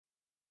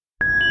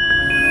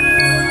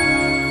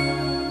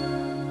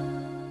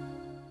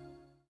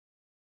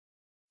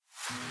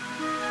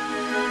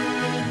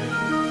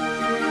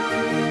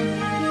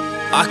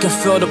I can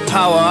feel the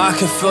power, I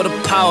can feel the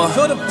power.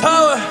 Feel the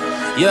power.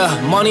 Yeah,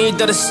 money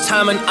that is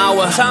time and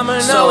hour. Time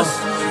and hours.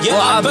 Yeah,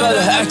 well, I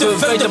better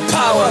activate the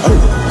power.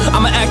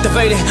 I'ma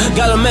activate it,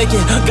 gotta make it,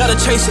 gotta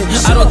chase it.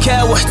 I don't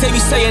care what they be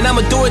saying,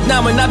 I'ma do it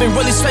now. And I've been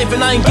really strafing,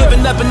 I ain't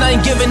giving up and I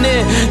ain't giving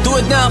in. Do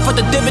it now for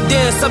the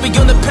dividends, I'll be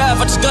on the path,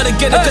 I just gotta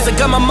get it. Cause I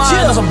got my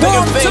mind on some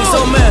bigger things.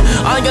 So man,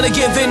 I ain't gonna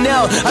give in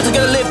now, I just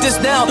gotta live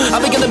this now. I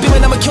be gonna be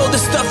when I'ma kill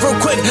this stuff real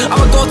quick.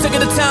 I'ma go take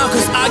it to town,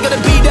 cause I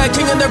gotta be that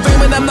king in the ring.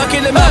 When I'm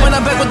knocking them out, when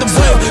I'm back with the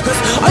wave. Cause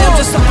I am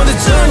just up on the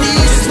journey,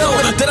 just know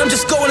that I'm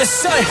just going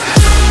insane.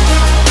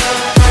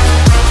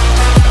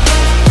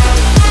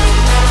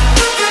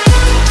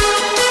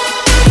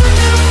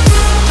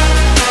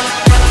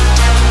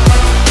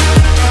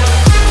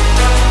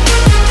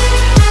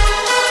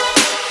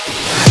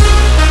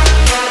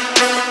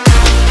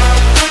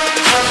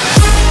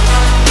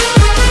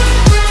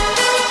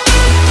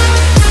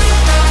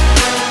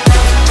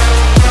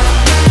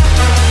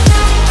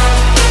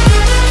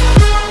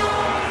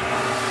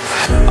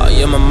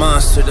 I'm a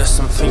monster, there's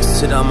some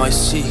things that I might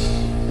see.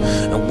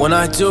 And when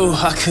I do,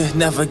 I could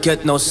never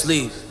get no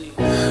sleep.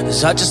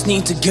 Cause I just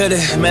need to get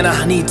it, man,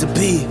 I need to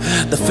be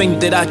the thing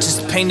that I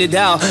just painted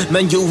out,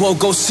 man, you won't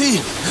go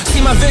see. See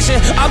my vision,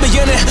 I'll be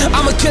in it,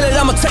 I'ma kill it,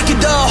 I'ma take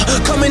it all.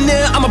 Coming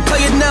in, I'ma play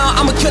it now,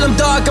 I'ma kill him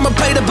dog, I'ma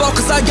play the ball.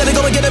 Cause I gotta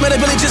go and get it, man, I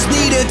really just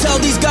need it. Tell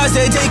these guys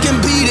that they can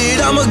beat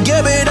it, I'ma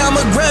give it,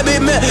 I'ma grab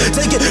it, man.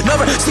 Take it,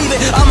 never receive it,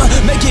 I'ma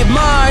make it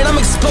mine. I'm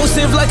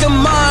explosive like a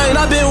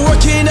mine, I've been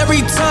working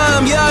every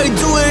time. Yeah, I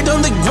do it on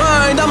the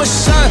grind, I'ma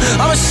shine,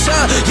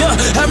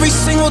 yeah, every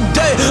single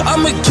day.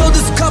 I'ma kill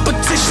this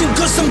competition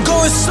cause I'm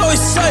going so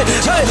insane.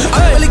 Hey,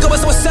 I really go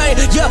so insane,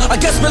 yeah, I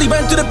guess really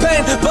ran through the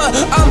pain. But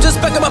I'm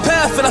just back on my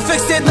path and I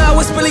fixed it, now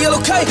it's really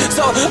okay.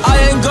 So I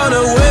ain't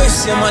gonna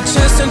waste, yeah, my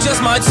chance and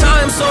just my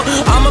time. So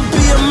I'ma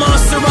be a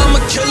monster, I'ma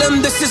kill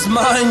him, this is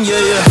mine, yeah,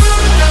 yeah.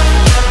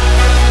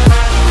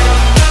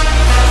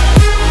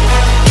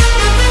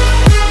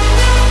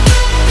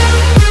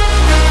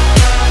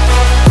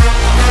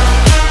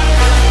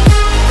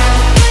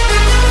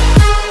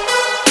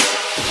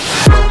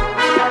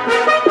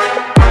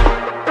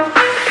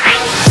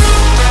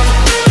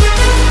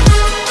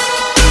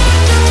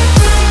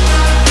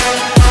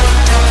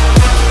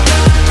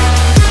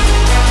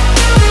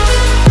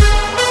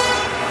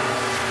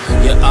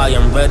 I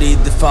am ready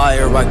to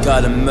fire, I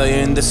got a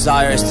million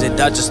desires that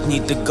I just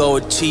need to go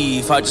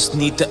achieve, I just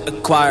need to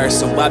acquire.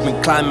 So I've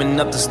been climbing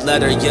up this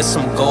ladder, yes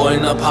I'm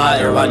going up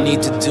higher. I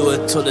need to do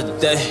it till the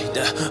day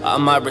that I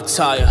might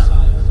retire.